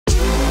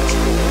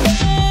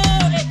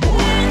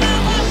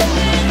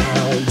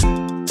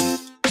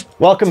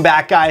Welcome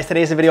back, guys.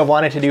 Today's a video I've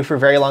wanted to do for a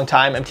very long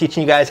time. I'm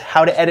teaching you guys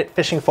how to edit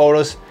fishing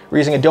photos. We're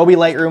using Adobe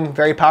Lightroom,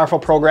 very powerful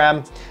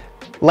program.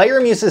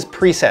 Lightroom uses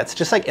presets,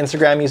 just like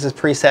Instagram uses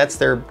presets.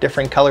 They're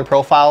different color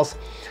profiles.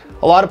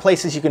 A lot of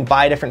places you can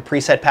buy different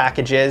preset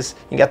packages.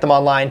 You can get them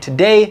online.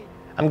 Today,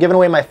 I'm giving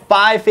away my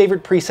 5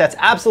 favorite presets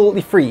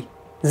absolutely free.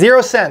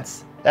 0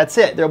 cents. That's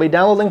it. There'll be a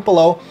download link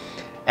below.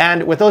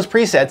 And with those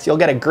presets, you'll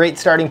get a great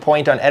starting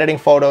point on editing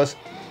photos.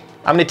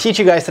 I'm going to teach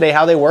you guys today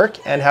how they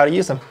work and how to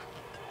use them.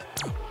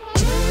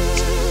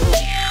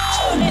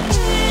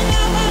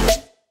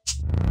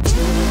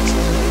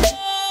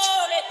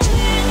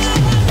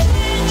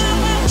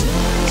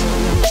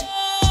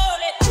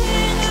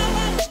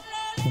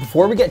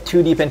 Before we get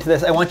too deep into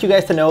this, I want you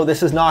guys to know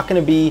this is not going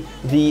to be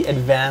the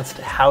advanced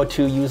how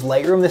to use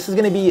Lightroom. This is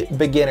going to be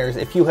beginners.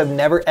 If you have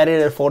never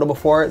edited a photo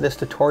before, this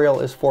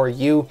tutorial is for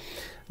you.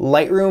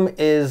 Lightroom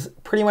is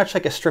pretty much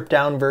like a stripped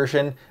down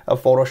version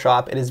of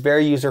Photoshop. It is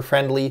very user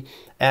friendly,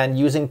 and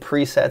using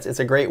presets, it's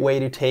a great way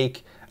to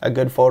take a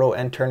good photo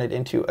and turn it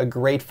into a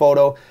great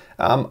photo.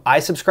 I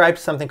subscribe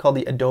to something called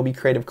the Adobe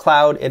Creative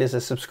Cloud. It is a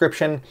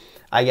subscription.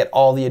 I get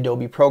all the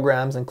Adobe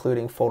programs,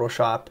 including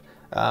Photoshop,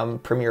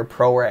 Premiere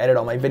Pro, where I edit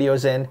all my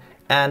videos in,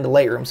 and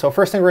Lightroom. So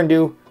first thing we're gonna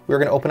do, we're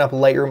gonna open up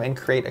Lightroom and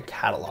create a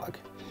catalog.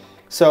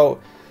 So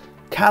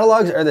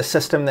catalogs are the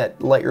system that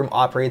Lightroom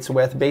operates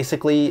with.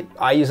 Basically,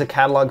 I use a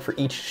catalog for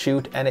each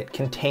shoot and it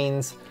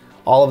contains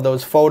all of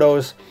those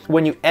photos.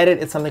 When you edit,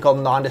 it's something called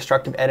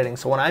non-destructive editing.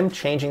 So when I'm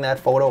changing that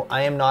photo,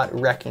 I am not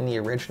wrecking the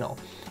original.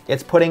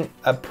 It's putting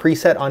a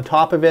preset on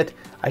top of it.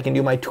 I can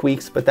do my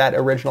tweaks, but that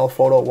original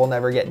photo will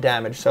never get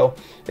damaged. So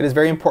it is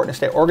very important to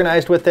stay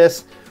organized with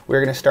this. We're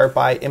gonna start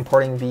by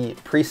importing the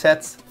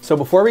presets. So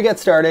before we get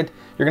started,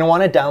 you're gonna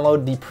wanna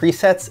download the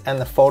presets and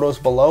the photos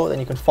below, then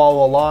you can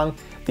follow along.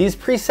 These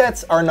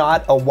presets are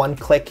not a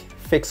one-click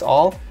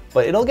fix-all,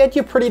 but it'll get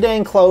you pretty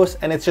dang close,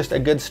 and it's just a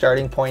good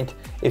starting point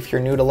if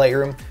you're new to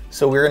Lightroom.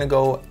 So we're gonna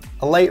go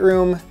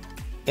Lightroom,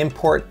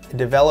 import,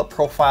 develop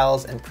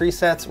profiles and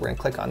presets. We're gonna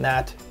click on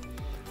that.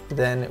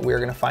 Then we're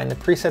gonna find the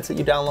presets that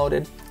you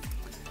downloaded.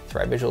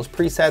 Thrive Visuals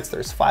presets,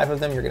 there's 5 of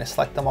them. You're gonna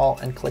select them all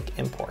and click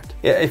import.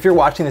 If you're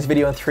watching this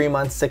video in 3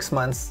 months, 6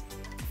 months,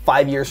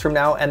 5 years from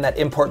now, and that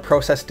import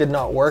process did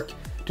not work,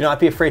 do not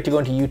be afraid to go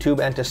into YouTube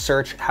and to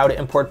search how to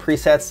import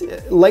presets.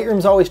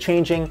 Lightroom's always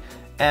changing,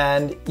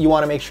 and you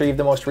wanna make sure you have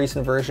the most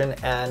recent version,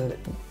 and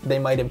they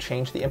might have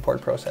changed the import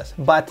process.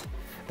 But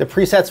the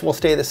presets will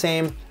stay the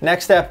same.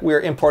 Next step,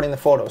 we're importing the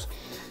photos.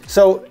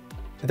 So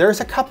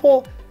there's a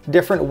couple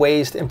different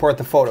ways to import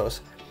the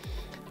photos.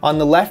 On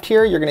the left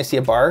here, you're gonna see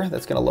a bar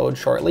that's gonna load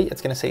shortly.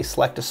 It's gonna say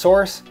select a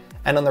source,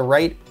 and on the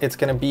right, it's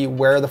gonna be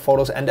where the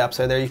photos end up.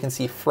 So there you can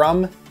see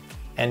from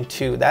and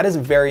to. That is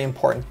very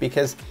important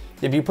because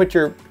if you put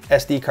your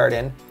SD card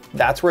in,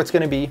 that's where it's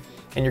gonna be,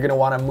 and you're gonna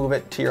wanna move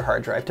it to your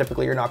hard drive.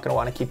 Typically, you're not gonna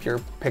wanna keep your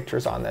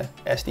pictures on the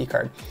SD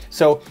card.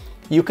 So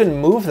you can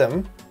move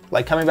them,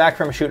 like coming back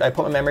from a shoot, I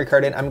put my memory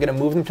card in, I'm gonna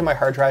move them to my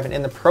hard drive, and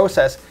in the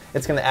process,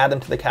 it's gonna add them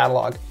to the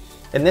catalog.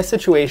 In this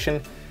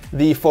situation,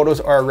 the photos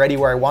are already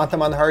where I want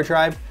them on the hard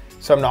drive,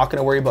 so I'm not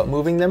gonna worry about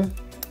moving them.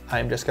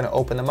 I'm just gonna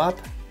open them up,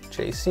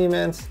 J.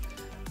 Siemens,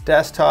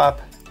 desktop,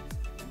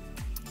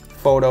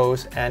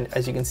 photos, and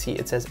as you can see,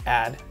 it says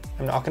add.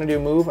 I'm not gonna do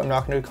move, I'm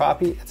not gonna do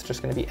copy, it's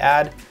just gonna be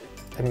add.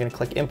 I'm gonna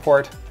click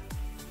import,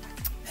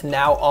 and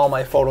now all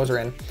my photos are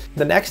in.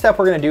 The next step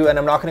we're gonna do, and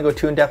I'm not gonna go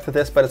too in depth with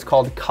this, but it's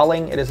called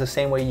culling. It is the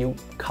same way you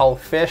cull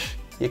fish.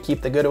 You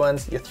keep the good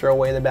ones, you throw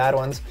away the bad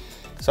ones.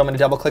 So I'm gonna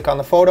double click on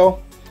the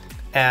photo,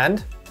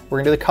 and we're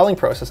gonna do the culling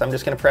process. I'm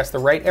just gonna press the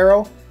right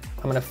arrow,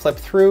 I'm gonna flip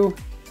through,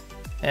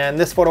 and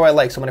this photo I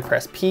like, so I'm gonna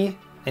press P,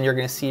 and you're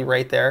gonna see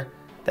right there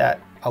that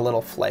a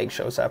little flag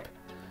shows up.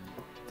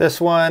 This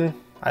one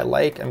I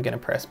like, I'm gonna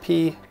press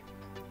P.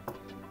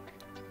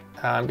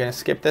 I'm gonna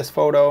skip this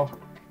photo.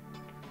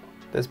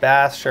 This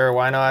bass, sure,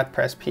 why not?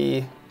 Press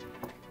P.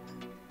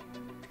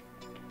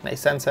 Nice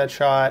sunset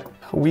shot.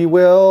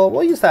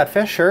 We'll use that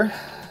fish, sure.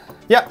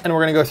 Yeah, and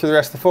we're gonna go through the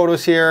rest of the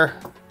photos here,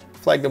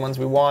 flag the ones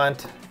we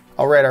want.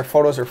 All right, our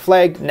photos are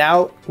flagged.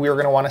 Now we're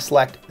gonna wanna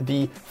select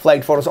the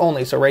flagged photos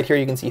only. So right here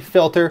you can see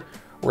filter.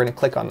 We're gonna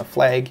click on the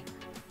flag,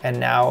 and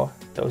now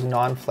those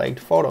non-flagged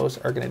photos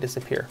are gonna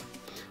disappear.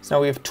 So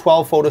now we have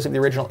 12 photos of the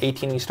original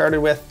 18 we started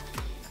with.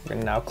 We're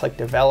gonna now click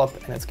develop,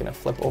 and it's gonna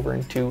flip over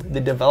into the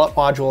develop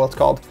module, it's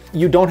called.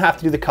 You don't have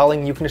to do the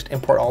culling. You can just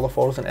import all the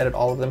photos and edit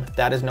all of them.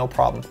 That is no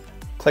problem.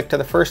 Click to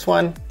the first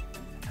one,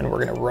 and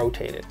we're gonna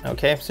rotate it,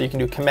 okay? So you can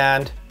do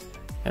command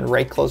and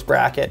right close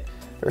bracket.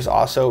 There's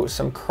also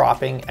some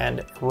cropping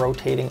and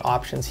rotating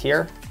options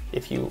here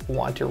if you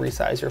want to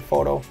resize your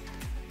photo,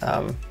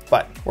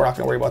 but we're not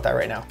gonna worry about that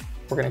right now.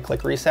 We're gonna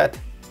click reset.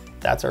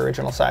 That's our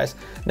original size.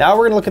 Now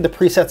we're gonna look at the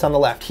presets on the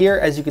left. Here,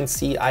 as you can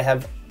see, I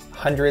have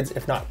hundreds,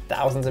 if not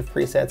thousands of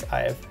presets.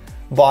 I have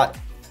bought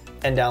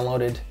and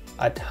downloaded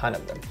a ton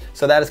of them.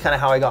 So that is kind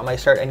of how I got my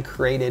start and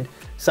created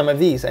some of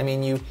these. I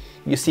mean,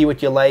 you see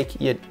what you like,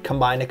 you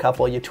combine a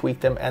couple, you tweak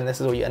them, and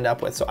this is what you end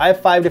up with. So I have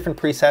 5 different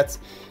presets,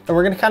 and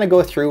we're gonna kind of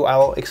go through,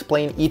 I'll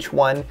explain each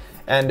one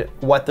and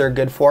what they're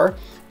good for.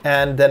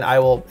 and then I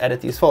will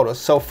edit these photos.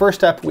 So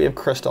first up, we have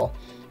Crystal.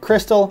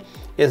 Crystal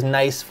is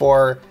nice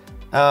for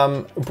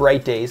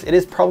bright days. It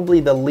is probably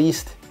the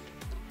least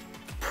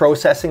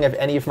processing of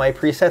any of my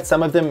presets.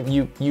 Some of them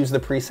you use the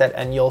preset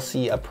and you'll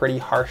see a pretty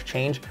harsh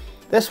change.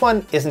 This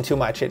one isn't too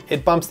much.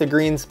 It bumps the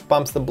greens,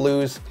 bumps the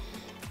blues.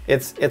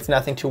 It's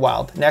nothing too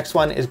wild. Next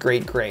one is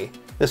Great Gray.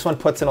 This one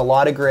puts in a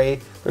lot of gray.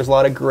 There's a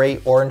lot of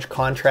gray-orange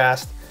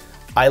contrast.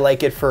 I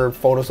like it for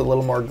photos with a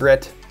little more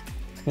grit.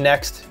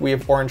 Next, we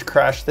have Orange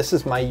Crush. This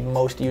is my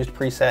most used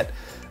preset.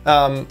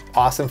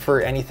 Awesome for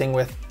anything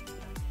with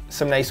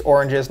some nice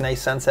oranges,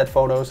 nice sunset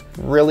photos.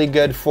 Really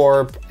good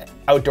for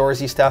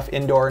outdoorsy stuff.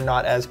 Indoor,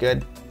 not as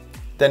good.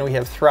 Then we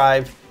have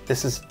Thrive.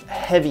 This is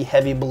heavy,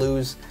 heavy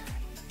blues.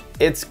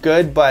 It's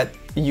good, but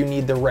you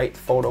need the right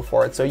photo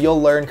for it. So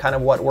you'll learn kind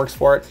of what works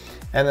for it.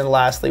 And then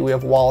lastly, we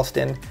have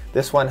Wollaston.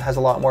 This one has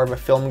a lot more of a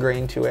film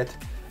grain to it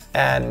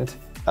and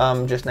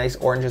just nice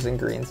oranges and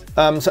greens.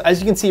 So as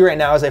you can see right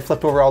now, as I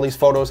flip over all these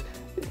photos,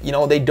 you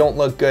know, they don't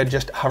look good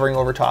just hovering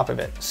over top of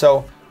it.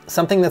 So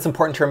something that's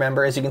important to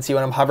remember, as you can see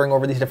when I'm hovering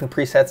over these different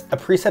presets, a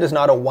preset is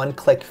not a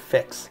one-click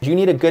fix. You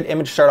need a good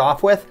image to start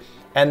off with,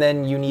 and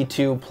then you need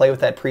to play with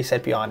that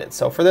preset beyond it.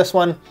 So for this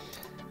one,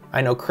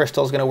 I know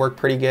Crystal is gonna work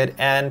pretty good.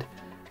 And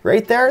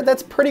right there,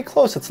 that's pretty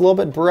close. It's a little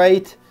bit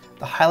bright.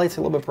 The highlights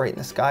are a little bit bright in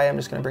the sky. I'm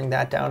just gonna bring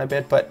that down a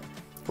bit, but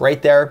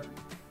right there,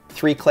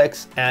 3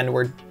 clicks and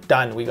we're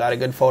done. We got a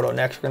good photo.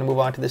 Next, we're gonna move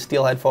on to the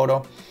steelhead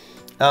photo.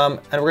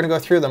 And we're gonna go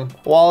through them.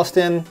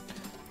 Wollaston,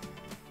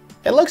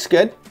 it looks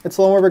good. It's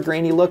a little more of a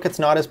grainy look. It's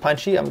not as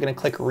punchy. I'm gonna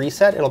click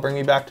reset. It'll bring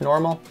me back to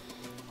normal.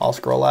 I'll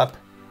scroll up.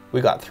 We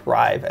got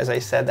Thrive. As I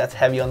said, that's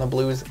heavy on the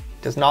blues.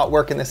 Does not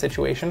work in this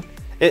situation.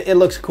 It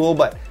looks cool,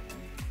 but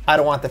I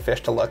don't want the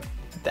fish to look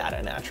that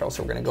unnatural.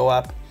 So we're gonna go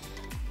up.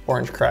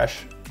 Orange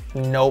Crush.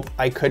 Nope,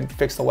 I could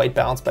fix the white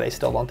balance, but I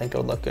still don't think it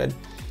would look good.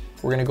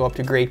 We're gonna go up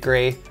to Great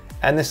Gray.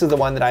 And this is the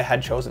one that I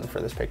had chosen for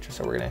this picture.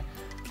 So we're gonna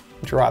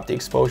drop the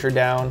exposure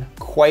down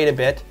quite a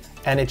bit.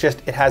 And it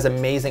has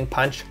amazing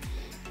punch.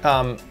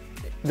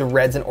 The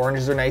reds and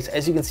oranges are nice.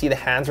 As you can see, the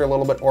hands are a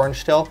little bit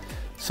orange still.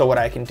 So what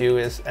I can do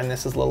is, and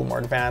this is a little more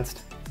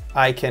advanced,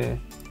 I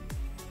can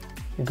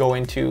go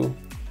into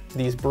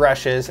these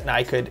brushes and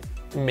I could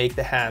make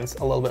the hands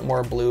a little bit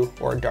more blue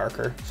or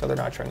darker so they're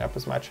not showing up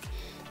as much.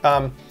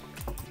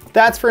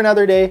 That's for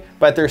another day,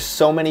 but there's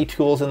so many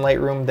tools in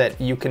Lightroom that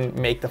you can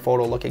make the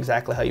photo look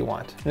exactly how you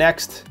want.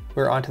 Next,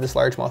 we're onto this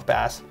largemouth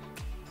bass.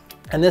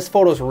 And this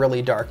photo is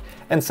really dark.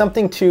 And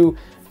something to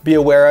be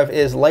aware of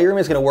is Lightroom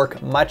is gonna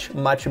work much,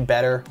 much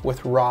better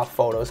with raw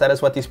photos. That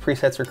is what these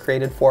presets are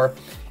created for.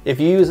 If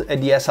you use a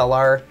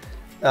DSLR,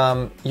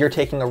 you're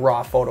taking a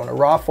raw photo, and a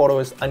raw photo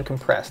is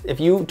uncompressed. If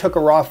you took a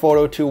raw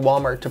photo to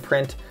Walmart to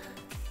print,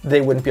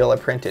 they wouldn't be able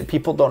to print it.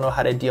 People don't know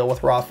how to deal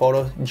with raw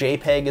photos.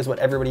 JPEG is what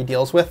everybody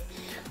deals with.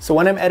 So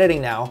when I'm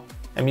editing now,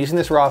 I'm using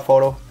this raw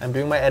photo, I'm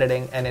doing my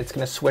editing, and it's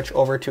gonna switch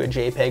over to a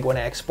JPEG when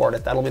I export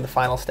it. That'll be the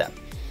final step.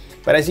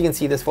 But as you can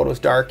see, this photo is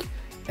dark,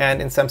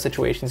 and in some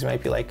situations you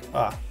might be like,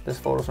 this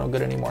photo's no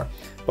good anymore.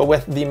 But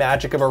with the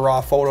magic of a raw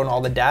photo and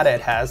all the data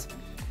it has,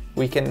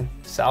 we can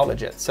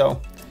salvage it.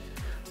 So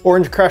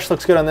Orange Crush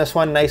looks good on this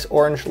one, nice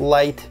orange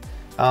light.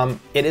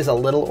 It is a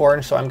little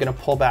orange, so I'm gonna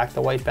pull back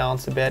the white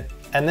balance a bit.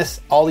 And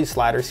all these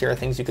sliders here are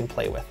things you can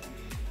play with.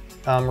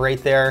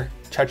 Right there,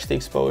 touch the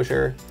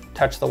exposure,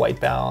 touch the white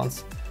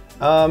balance.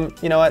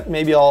 You know what,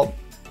 maybe you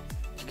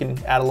can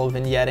add a little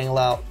vignetting,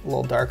 a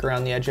little dark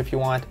around the edge if you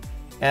want.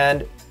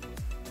 And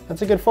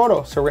that's a good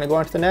photo. So we're gonna go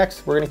on to the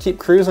next. We're gonna keep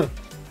cruising.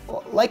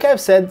 Like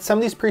I've said, some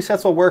of these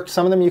presets will work.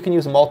 Some of them you can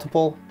use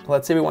multiple.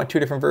 Let's say we want 2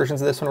 different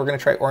versions of this one. We're gonna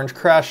try Orange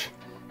Crush.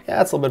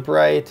 Yeah, it's a little bit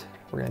bright.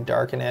 We're gonna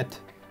darken it.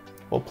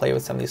 We'll play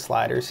with some of these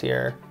sliders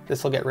here.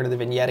 This will get rid of the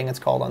vignetting, it's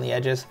called, on the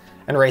edges.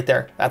 And right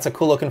there, that's a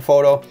cool looking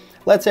photo.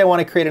 Let's say I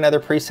wanna create another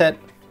preset.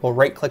 We'll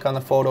right click on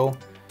the photo,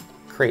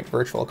 create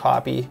virtual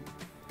copy,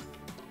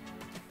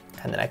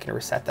 and then I can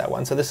reset that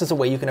one. So this is a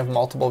way you can have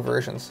multiple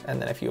versions. And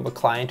then if you have a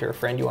client or a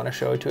friend you wanna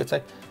show it to, it's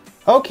like,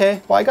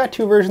 okay, well I got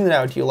 2 versions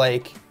now. Do you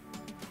like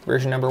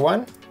version number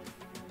 1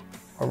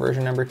 or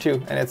version number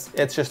 2? And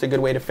it's just a good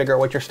way to figure out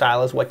what your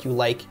style is, what you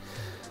like.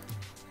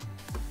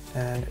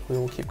 And we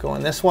will keep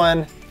going. This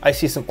one, I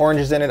see some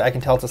oranges in it. I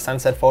can tell it's a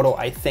sunset photo.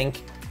 I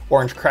think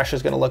Orange Crush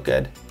is gonna look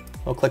good.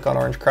 We'll click on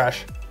Orange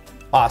Crush.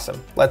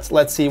 Awesome.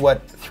 Let's see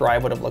what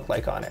Thrive would have looked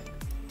like on it.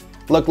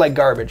 Looked like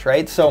garbage,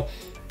 right? So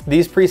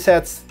these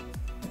presets,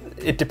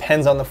 it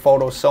depends on the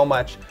photo so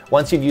much.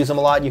 Once you've used them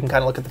a lot, you can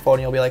kind of look at the photo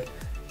and you'll be like,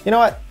 you know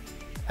what?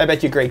 I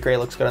bet you Great Gray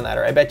looks good on that,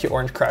 or I bet you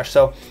Orange Crush.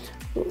 So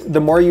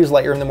the more you use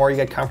Lightroom, the more you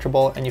get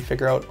comfortable and you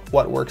figure out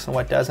what works and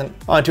what doesn't.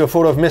 Onto a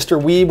photo of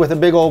Mr. Weeb with a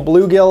big old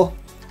bluegill.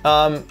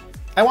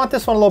 I want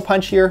this one a little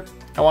punchier.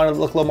 I want it to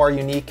look a little more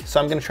unique. So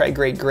I'm gonna try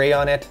Great Gray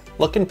on it.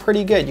 Looking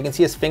pretty good. You can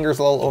see his finger's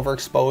a little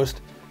overexposed.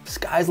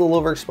 Sky's a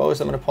little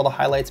overexposed. I'm gonna pull the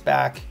highlights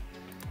back.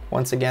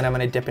 Once again, I'm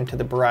gonna dip into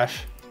the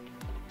brush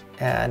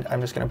and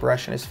I'm just gonna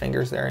brush in his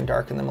fingers there and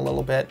darken them a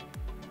little bit.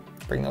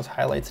 Bring those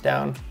highlights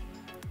down.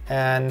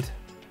 And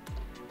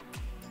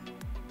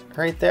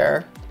right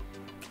there,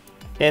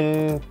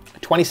 in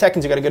 20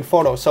 seconds, you got a good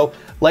photo. So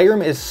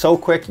Lightroom is so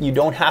quick, you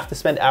don't have to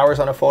spend hours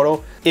on a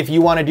photo. If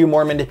you want to do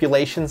more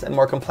manipulations and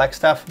more complex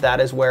stuff, that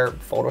is where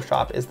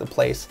Photoshop is the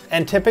place.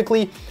 And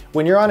typically,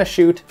 when you're on a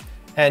shoot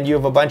and you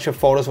have a bunch of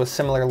photos with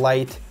similar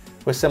light,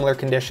 with similar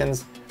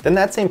conditions, then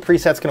that same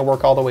preset's gonna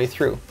work all the way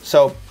through.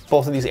 So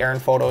both of these Aaron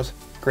photos,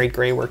 great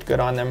gray worked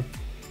good on them.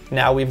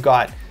 Now we've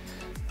got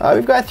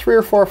 3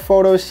 or 4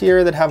 photos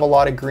here that have a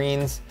lot of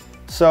greens.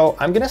 So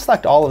I'm gonna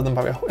select all of them.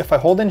 If I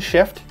hold in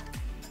Shift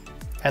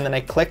and then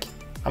I click,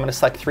 I'm gonna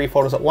select 3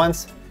 photos at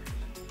once.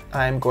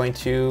 I'm going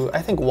to,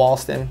 I think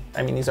Walston,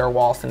 I mean, these are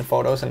Walston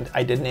photos and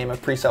I did name a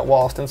preset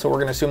Walston, so we're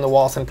gonna assume the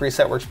Walston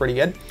preset works pretty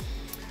good.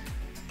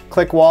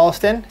 Click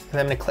Walston, and then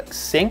I'm gonna click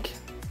Sync,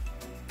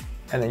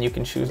 and then you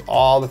can choose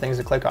all the things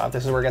to click off.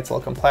 This is where it gets a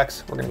little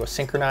complex. We're gonna go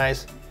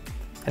Synchronize,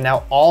 and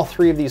now all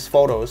 3 of these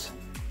photos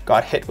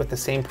got hit with the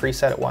same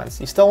preset at once.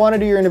 You still wanna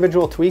do your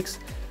individual tweaks,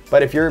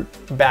 but if you're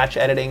batch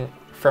editing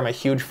from a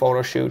huge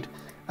photo shoot,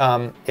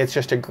 it's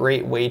just a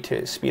great way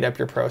to speed up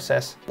your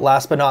process.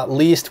 Last but not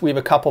least, we have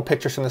a couple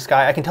pictures from the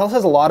sky. I can tell this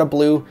has a lot of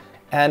blue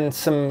and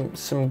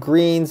some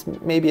greens,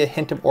 maybe a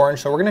hint of orange.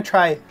 So we're gonna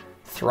try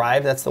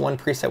Thrive. That's the one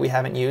preset we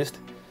haven't used.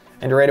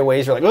 And right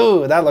away you're like,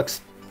 oh, that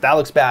looks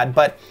bad.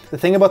 But the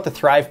thing about the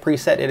Thrive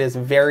preset, it is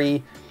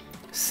very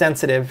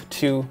sensitive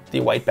to the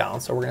white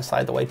balance. So we're gonna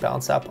slide the white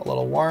balance up a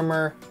little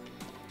warmer,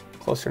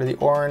 closer to the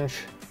orange.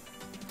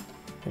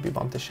 Maybe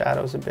bump the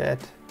shadows a bit.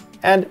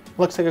 And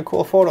looks like a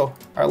cool photo.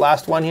 Our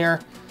last one here,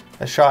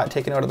 a shot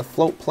taken out of the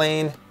float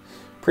plane.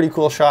 Pretty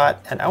cool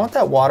shot. And I want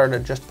that water to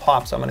just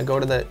pop. So I'm gonna go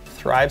to the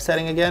Thrive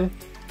setting again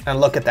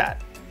and look at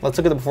that. Let's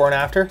look at the before and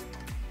after.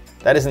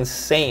 That is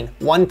insane.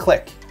 1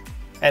 click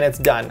and it's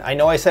done. I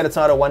know I said it's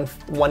not a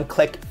one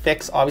click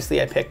fix.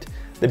 Obviously I picked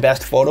the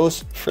best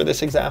photos for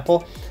this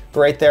example, but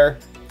right there,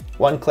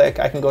 1 click.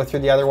 I can go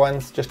through the other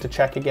ones just to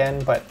check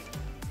again, but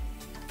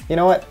you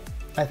know what?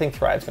 I think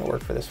Thrive's gonna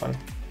work for this one.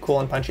 Cool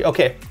and punchy.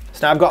 Okay,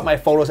 so now I've got my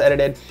photos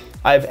edited.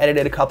 I've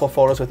edited a couple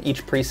photos with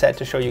each preset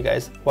to show you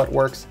guys what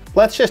works.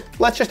 Let's just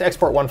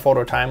export 1 photo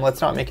at a time. Let's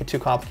not make it too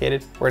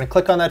complicated. We're gonna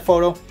click on that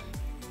photo.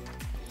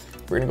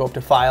 We're gonna go up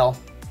to File,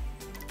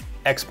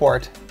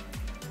 Export.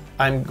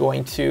 I'm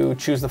going to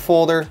choose the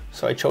folder.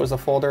 So I chose the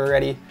folder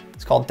already.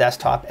 It's called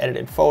Desktop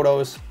Edited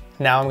Photos.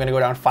 Now I'm gonna go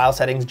down File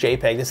Settings,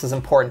 JPEG. This is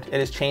important.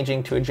 It is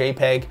changing to a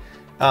JPEG.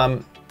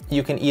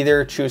 You can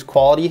either choose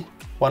quality,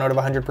 1 out of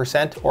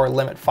 100%, or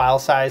limit file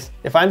size.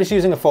 If I'm just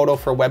using a photo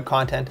for web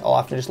content, I'll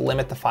often just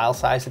limit the file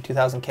size to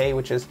 2000K,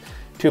 which is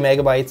 2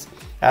 megabytes.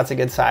 That's a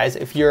good size.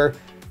 If you're,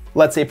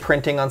 let's say,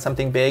 printing on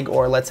something big,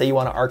 or let's say you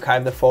want to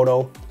archive the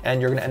photo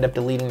and you're going to end up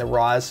deleting the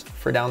RAWs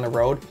for down the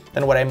road,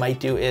 then what I might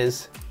do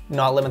is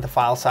not limit the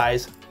file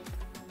size,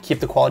 keep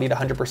the quality at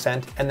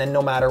 100%, and then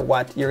no matter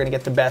what, you're going to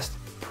get the best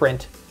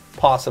print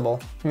possible.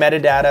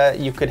 Metadata,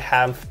 you could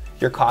have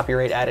your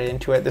copyright added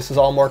into it. This is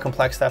all more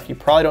complex stuff. You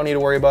probably don't need to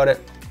worry about it.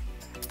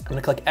 I'm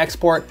gonna click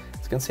Export.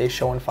 It's gonna say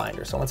Show in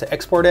Finder. So once I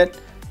export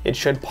it, it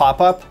should pop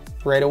up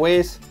right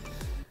away.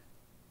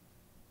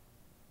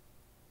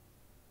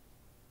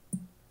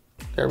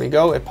 There we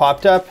go, it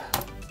popped up.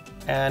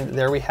 And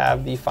there we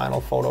have the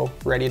final photo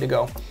ready to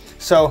go.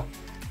 So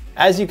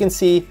as you can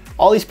see,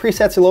 all these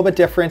presets are a little bit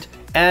different,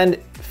 and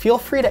feel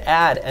free to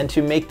add and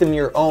to make them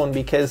your own,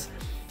 because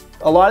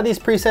a lot of these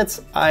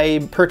presets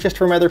I purchased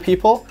from other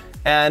people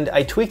and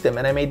I tweaked them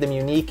and I made them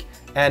unique.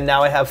 And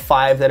now I have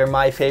 5 that are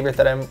my favorite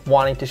that I'm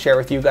wanting to share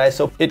with you guys.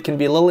 So it can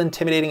be a little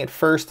intimidating at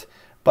first,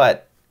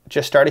 but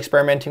just start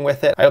experimenting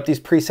with it. I hope these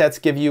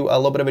presets give you a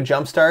little bit of a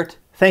jump start.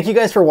 Thank you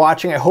guys for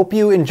watching. I hope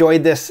you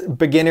enjoyed this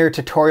beginner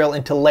tutorial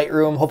into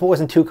Lightroom. Hope it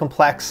wasn't too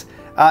complex.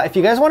 If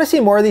you guys want to see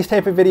more of these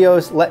type of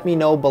videos, let me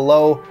know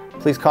below.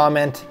 Please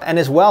comment. And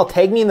as well,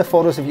 tag me in the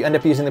photos if you end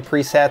up using the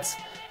presets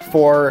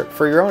for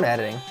your own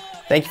editing.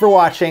 Thank you for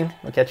watching.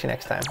 We'll catch you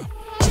next time.